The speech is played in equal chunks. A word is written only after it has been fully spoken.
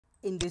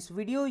In this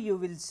video, you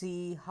will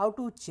see how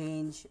to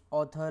change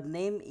author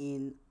name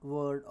in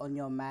Word on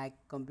your Mac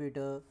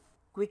computer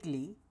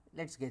quickly.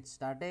 Let's get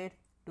started.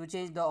 To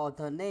change the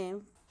author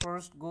name,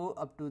 first go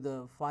up to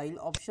the file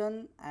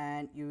option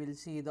and you will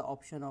see the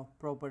option of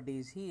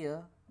properties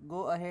here.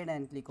 Go ahead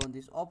and click on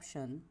this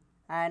option,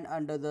 and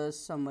under the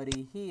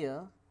summary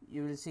here,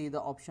 you will see the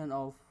option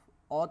of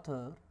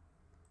author.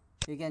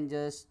 You can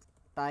just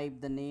type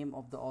the name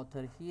of the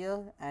author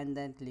here and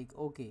then click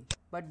OK.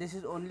 But this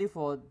is only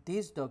for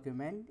this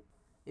document.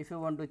 If you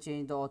want to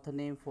change the author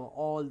name for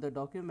all the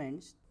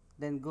documents,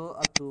 then go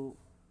up to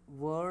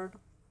Word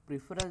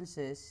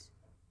Preferences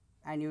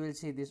and you will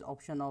see this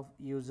option of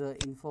user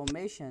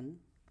information.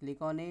 Click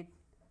on it.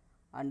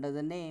 Under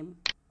the name,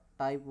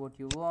 type what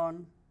you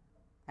want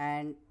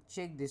and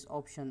check this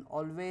option.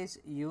 Always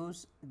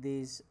use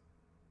this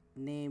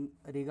name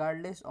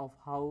regardless of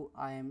how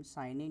I am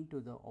signing to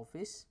the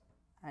office,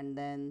 and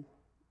then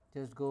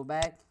just go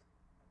back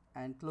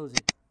and close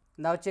it.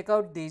 Now check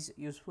out these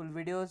useful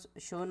videos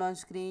shown on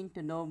screen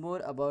to know more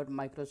about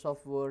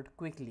Microsoft Word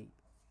quickly.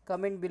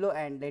 Comment below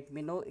and let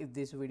me know if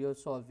this video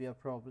solved your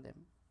problem.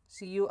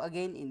 See you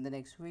again in the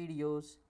next videos.